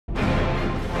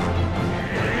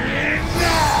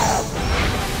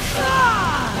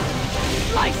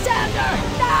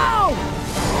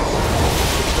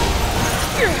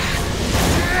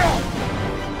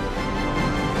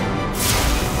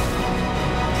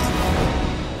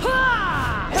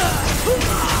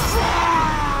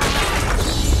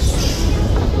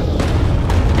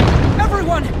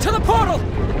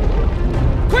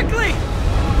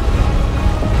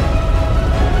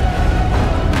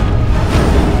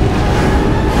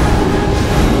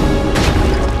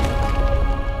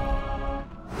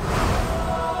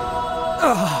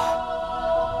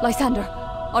Lysander,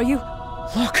 are you...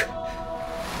 Look!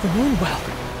 The moon well!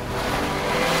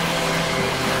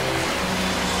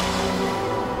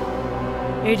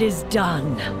 It is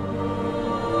done.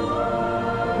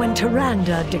 When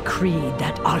Tyrande decreed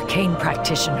that arcane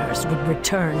practitioners would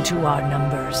return to our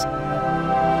numbers,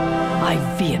 I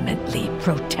vehemently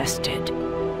protested.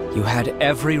 You had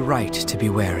every right to be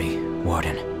wary,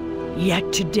 Warden.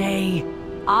 Yet today,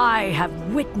 I have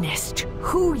witnessed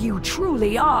who you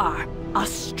truly are. A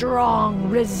strong,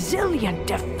 resilient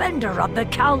defender of the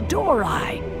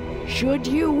Kaldori. Should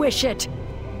you wish it,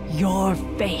 your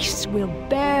face will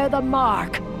bear the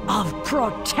mark of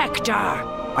Protector.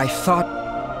 I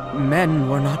thought men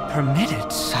were not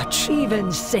permitted such...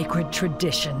 Even sacred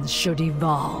traditions should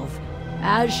evolve,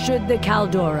 as should the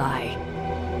Kaldori.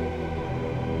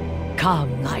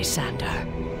 Come, Lysander.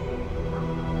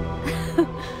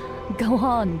 Go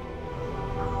on.